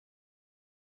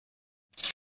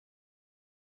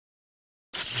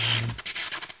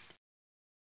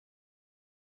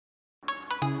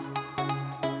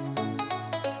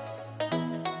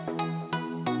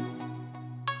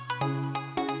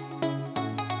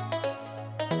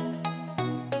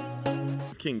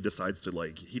King decides to,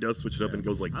 like, he does switch it up and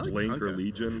goes, like, Blank or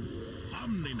Legion.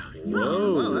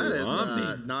 Whoa, well, that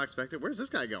is not expected. Where's this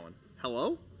guy going?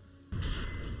 Hello?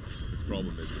 His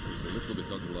problem is that he's a little bit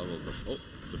under level, but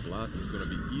the blast is going to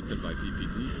be eaten by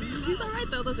PPD. He's alright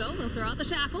though, they'll throw out the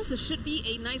shackles. This should be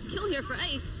a nice kill here for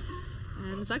Ace.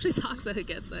 And it's actually Soxa who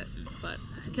gets it, but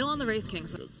it's a kill on the Wraith King.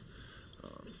 So.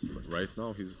 But right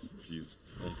now he's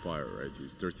on fire, right?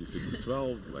 He's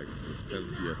 36-12, like 10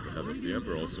 CS ahead of the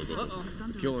Ember, also got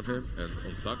a kill on him, and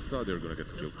on Soxa they're gonna get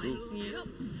the kill too. Yep.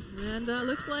 And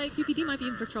looks like PPD might be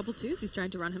in for trouble too, as he's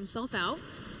trying to run himself out.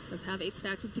 Does have 8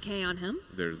 stacks of decay on him.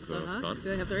 There's stun. Do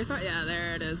they have the Wraith Fire? Yeah,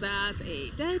 there it is. That's a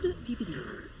dead PPD.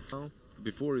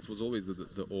 Before it was always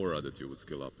the aura that you would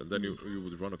skill up, and then you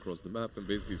would run across the map and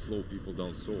basically slow people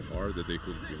down so hard that they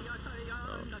couldn't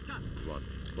run.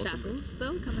 Shackles,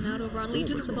 though, coming out over on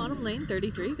Legion in the bottom lane.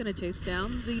 33, going to chase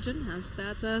down Legion, has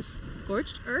that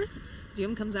Scorched Earth.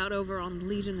 Doom comes out over on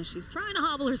Legion as she's trying to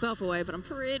hobble herself away, but I'm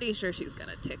pretty sure she's going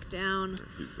to tick down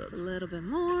a little bit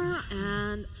more,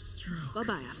 and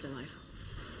bye-bye Afterlife.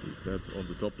 He's dead on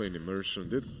the top lane. Immersion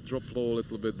did drop low a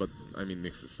little bit, but I mean,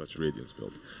 Nyx is such a Radiance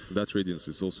build. That Radiance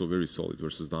is also very solid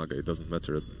versus Naga. It doesn't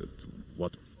matter at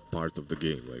what part of the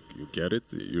game. Like, you get it,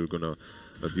 you're gonna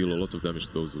deal a lot of damage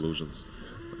to those illusions.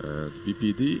 And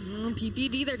PPD.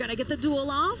 PPD, they're gonna get the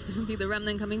duel off. Be the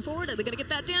Remnant coming forward. Are they gonna get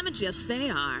that damage? Yes, they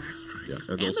are. Yeah,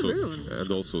 and also the runes.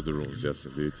 And also the runes, yes,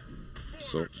 indeed.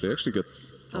 So they actually get.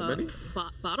 How many?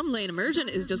 Bottom lane Immersion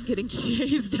is just getting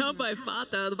chased down by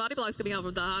Fata. The body block's coming out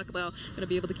from Dahak, though. Going to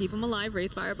be able to keep him alive.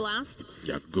 Wraith Fire Blast.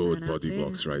 Yeah, good body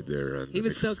blocks right there. And he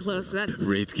was so close. That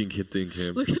Wraith King hitting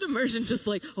him. Look at Immersion just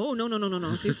like, oh,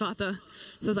 no. Sees Fata.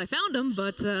 Says, I found him,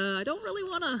 but I don't really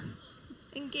want to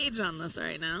engage on this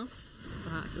right now.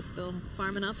 Dahak is still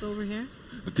farming up over here.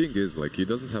 The thing is, like, he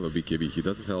doesn't have a BKB. He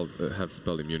doesn't have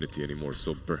spell immunity anymore.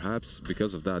 So perhaps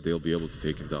because of that, they'll be able to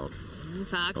take him down.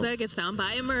 Soxa gets found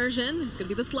by Immersion. There's going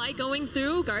to be the slide going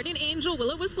through. Guardian Angel,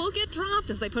 Will-O-Wisp will get dropped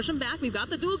as they push him back. We've got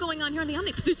the duel going on here on the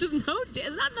Omni, but there's just not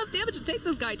enough damage to take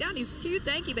this guy down. He's too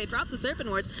tanky. They drop the Serpent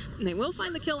Wards, and they will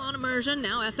find the kill on Immersion.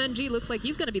 Now FNG looks like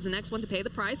he's going to be the next one to pay the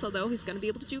price, although he's going to be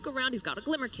able to juke around. He's got a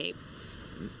Glimmer Cape.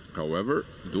 However,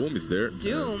 Doom is there.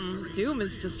 Doom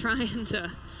is just trying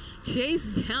to chase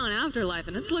down Afterlife,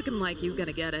 and it's looking like he's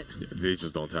gonna get it. Yeah, they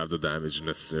just don't have the damage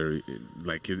necessary.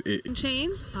 Like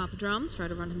Chains, pop the drums, try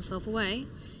to run himself away.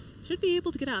 Should be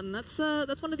able to get out, and that's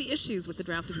one of the issues with the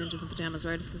draft of Ninjas in Pajamas,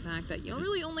 right? Is the fact that you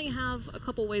really only have a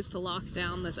couple ways to lock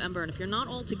down this Ember, and if you're not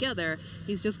all together,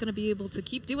 he's just gonna be able to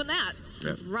keep doing that,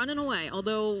 just running away.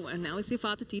 Although, and now we see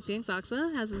Fata TPing.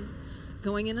 Soxa has his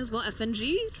going in as well.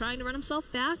 FNG trying to run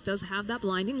himself back, does have that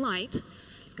blinding light.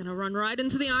 He's going to run right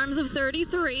into the arms of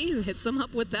 33, who hits him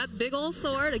up with that big old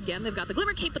sword. Again, they've got the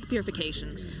Glimmer Cape, but the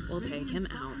Purification will take him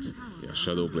out. Yeah,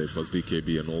 Shadowblade plus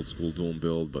BKB, an old school Doom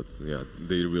build, but yeah,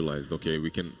 they realized, okay, we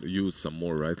can use some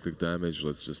more right-click damage.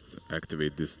 Let's just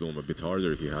activate this Doom a bit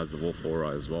harder. He has the Wolf Aura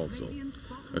as well, so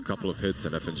a couple of hits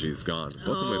and FNG is gone.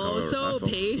 However, so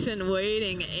patient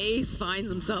waiting. Ace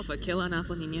finds himself a kill on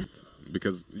Afonina.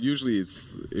 Because usually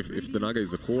it's, if the Naga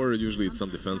is a core, usually it's some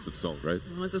defensive song, right?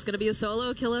 Was this going to be a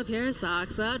solo kill up here?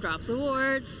 Soxa drops the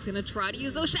wards, going to try to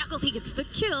use those shackles. He gets the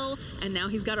kill, and now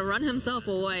he's got to run himself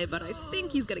away, but I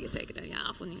think he's going to get taken down.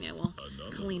 Yeah, Afonina will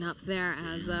clean up there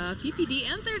as PPD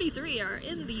and 33 are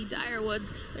in the dire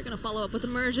woods. They're going to follow up with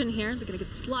Immersion here. They're going to get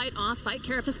the slide off. Spike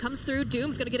Carapace comes through.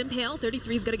 Doom's going to get impaled.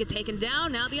 33 is going to get taken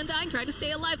down. Now the Undying try to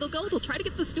stay alive. They'll try to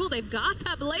get the stool. They've got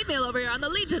that Blade Mail over here on the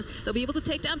Legion. They'll be able to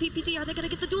take down PPD. Are they going to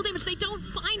get the dual damage? They don't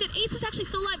find it. Ace is actually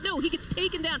still alive. No, he gets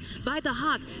taken down by the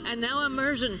Hawk. And now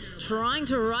Immersion trying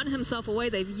to run himself away.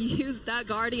 They've used that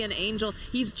Guardian Angel.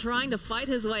 He's trying to fight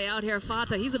his way out here.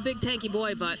 Fata, he's a big tanky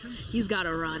boy, but he's got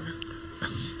to run.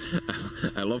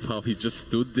 I love how he just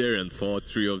stood there and fought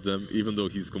 3 of them, even though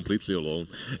he's completely alone.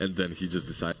 And then he just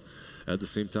decides. At the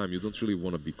same time, you don't really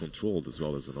want to be controlled as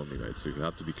well as an Omni Knight, so you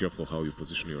have to be careful how you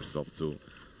position yourself too.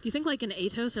 Do you think like an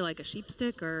Atos or like a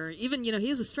Sheepstick, or even, you know, he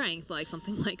has a strength, like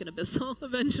something like an Abyssal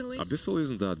eventually? Abyssal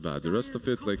isn't that bad. The rest of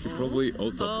it, like, you probably Oh,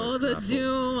 the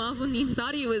Doom. Afonina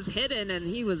thought he was hidden, and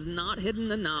he was not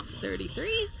hidden enough.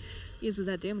 33 uses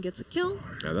that Doom, gets a kill.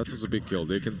 Yeah, that was a big kill.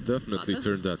 They can definitely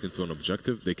turn that into an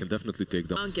objective. They can definitely take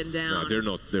down. Bunking down. No, they're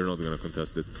not going to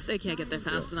contest it. They can't get there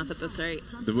fast enough at this rate.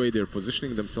 The way they're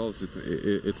positioning themselves,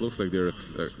 it looks like they're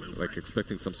like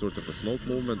expecting some sort of a smoke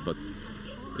movement, but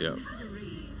yeah.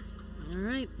 All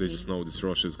right. They just know this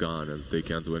rush is gone and they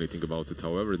can't do anything about it.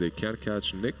 However, they can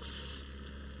catch Nyx.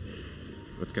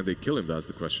 But can they kill him? That's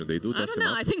the question. They do. I don't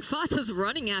know. I think Fata's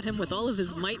running at him with all of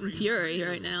his might and fury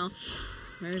right now.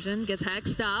 Immersion gets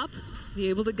hexed up. Be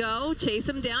able to go, chase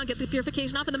him down, get the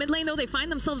purification off in the mid lane, though. They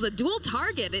find themselves a dual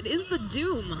target. It is the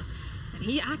Doom. And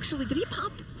he actually, did he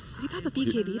pop a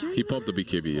BKB during He popped the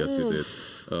BKB, yes, he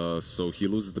did. So he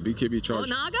loses the BKB charge. Oh,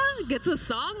 Naga gets a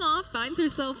song off, finds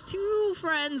herself 2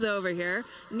 friends over here.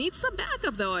 Needs some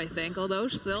backup, though, I think, although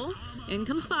still, in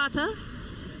comes Fata.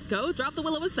 Go, drop the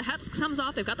Will-O-Wisp, the Hex comes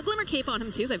off. They've got the Glimmer Cape on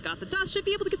him, too. They've got the Dust. Should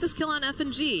be able to get this kill on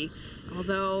F&G.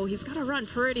 Although, he's got to run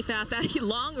pretty fast. That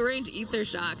long-range Ether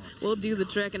Shock will do the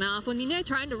trick. And Aflonine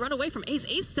trying to run away from Ace.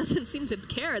 Ace doesn't seem to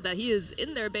care that he is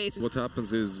in their base. What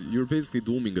happens is, you're basically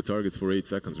dooming a target for 8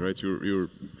 seconds, right?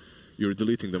 You're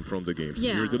deleting them from the game.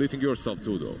 Yeah. You're deleting yourself,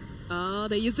 too, though. Oh,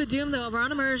 they use the Doom, though, over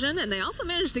on Immersion, and they also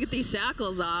managed to get these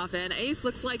shackles off, and Ace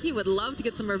looks like he would love to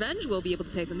get some revenge. We'll be able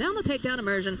to take them down. They'll take down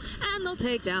Immersion, and they'll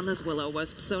take down this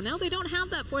Will-O-Wisp. So now they don't have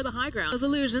that for the high ground. Those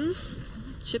illusions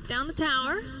chip down the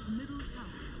tower.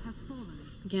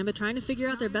 Gambit trying to figure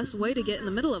out their best way to get in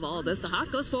the middle of all of this. The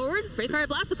Hawk goes forward, Wraith Fire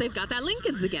Blast, but they've got that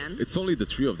Lincolns again. It's only the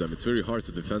 3 of them. It's very hard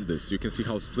to defend this. You can see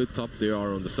how split up they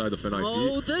are on the side of NIP.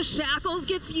 Oh, the Shackles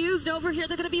gets used over here.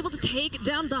 They're going to be able to take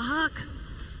down the Hawk.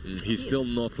 He's still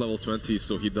not level 20,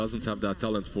 so he doesn't have that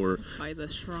talent for... By the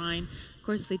Shrine. Of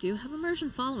course, they do have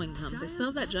Immersion following them. They still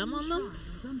have that gem on them.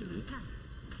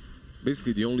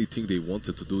 Basically, the only thing they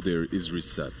wanted to do there is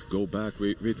reset. Go back,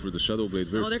 wait for the Shadow Blade,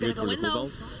 they're going to go for in, the though.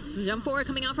 cooldowns. Jump forward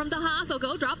coming out from the Hawk. They'll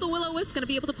go drop the Will-O-Wisp. Going to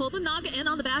be able to pull the Naga in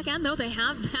on the back end, though. They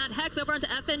have that Hex over onto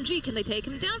FNG. Can they take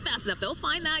him down fast enough? They'll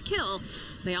find that kill.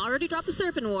 They already dropped the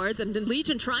Serpent Wards, and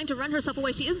Legion trying to run herself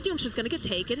away. She is doomed. She's going to get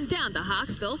taken down. The Hawk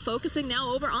still focusing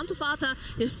now over onto Fata.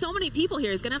 There's so many people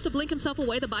here. He's going to have to blink himself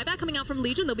away. The buyback coming out from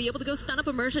Legion. They'll be able to go stun up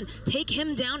Immersion, take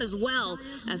him down as well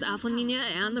as Aflonine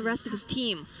and the rest of his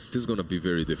team. This is going to be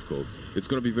very difficult. It's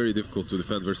going to be very difficult to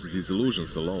defend versus these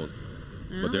illusions alone.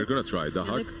 Yeah. But they're going to try. The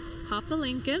Hawk. Pop the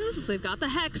Lincolns. They've got the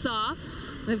Hex off.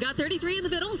 They've got 33 in the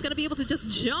middle. He's going to be able to just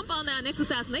jump on that Nyx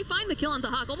Assassin. They find the kill on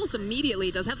the Hawk almost immediately.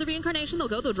 Does have the reincarnation.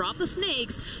 They'll drop the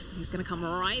snakes. He's going to come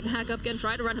right back up again,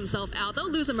 try to run himself out.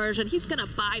 They'll lose Immersion. He's going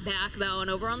to buy back, though.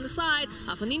 And over on the side,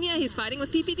 Aflonine, he's fighting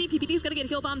with PPD. PPD's going to get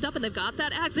heal bombed up, and they've got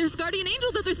that axe. There's Guardian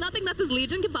Angel, that there's nothing that this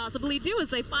Legion can possibly do as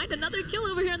they find another kill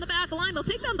over here in the back line. They'll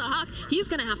take down the Hawk. He's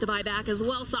going to have to buy back as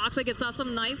well. Soxa gets us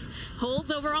some nice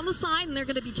holds over on the side, and they're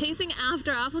going to be chasing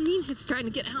after Aflonine. It's trying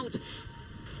to get out.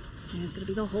 There's going to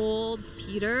be the hold.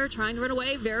 Peter trying to run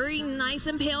away. Very nice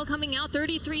impale coming out.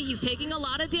 33. He's taking a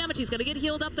lot of damage. He's going to get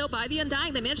healed up, though, by the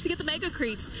Undying. They managed to get the Mega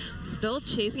Creeps. Still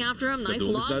chasing after him. Nice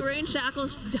long-range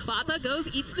shackles. Fata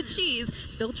goes, eats the cheese.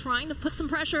 Still trying to put some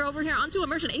pressure over here onto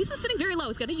Immersion. Ace is sitting very low.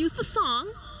 He's going to use the song.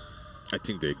 I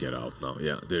think they get out now.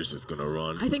 Yeah, they're just going to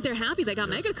run. I think they're happy. They got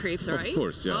Mega Creeps, right? Of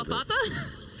course, yeah. Oh, Fata?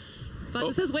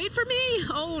 Fata says, wait for me.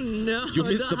 Oh, no. You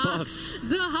missed the bus.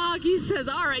 The Hawk, he says,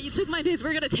 all right, you took my base. We're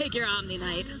going to take your Omni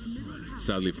Knight.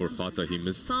 Sadly for Fata, he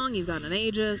missed. Song, you've got an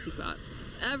Aegis. You've got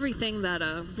everything that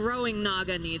a growing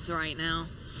Naga needs right now.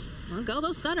 Well, go,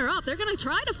 they'll stun her up. They're going to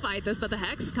try to fight this, but the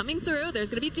Hex coming through. There's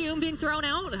going to be Doom being thrown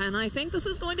out, and I think this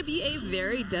is going to be a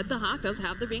very dead. The Hawk does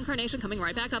have the reincarnation coming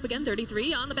right back up again.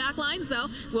 33 on the back lines, though.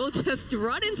 We'll just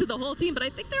run into the whole team, but I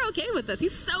think they're okay with this.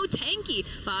 He's so tanky.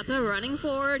 Fata running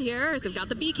forward here. They've got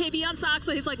the BKB on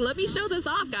Soxa. He's like, let me show this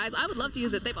off, guys. I would love to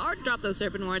use it. They've already dropped those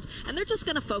Serpent Wards, and they're just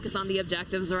going to focus on the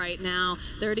objectives right now.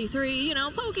 33, you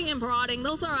know, poking and prodding.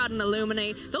 They'll throw out an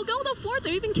Illuminate. They'll go the fourth.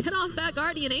 They'll even get off that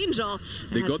Guardian Angel.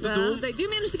 They got the Doom. They do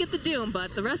manage to get the Doom,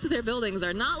 but the rest of their buildings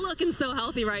are not looking so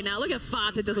healthy right now. Look at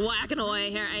Fata just whacking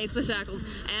away here, Ace the Shackles,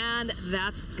 and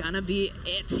that's gonna be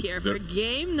it here for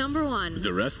game number 1.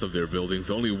 The rest of their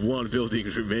buildings, only one building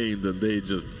remained, and they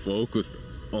just focused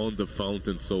on the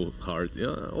fountain so hard. Yeah,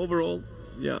 overall,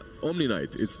 yeah, Omni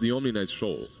Knight. It's the Omni Knight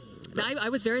show. I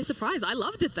was very surprised. I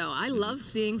loved it, though. I love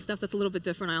seeing stuff that's a little bit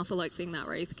different. I also like seeing that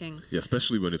Wraith King. Yeah,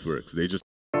 especially when it works. They just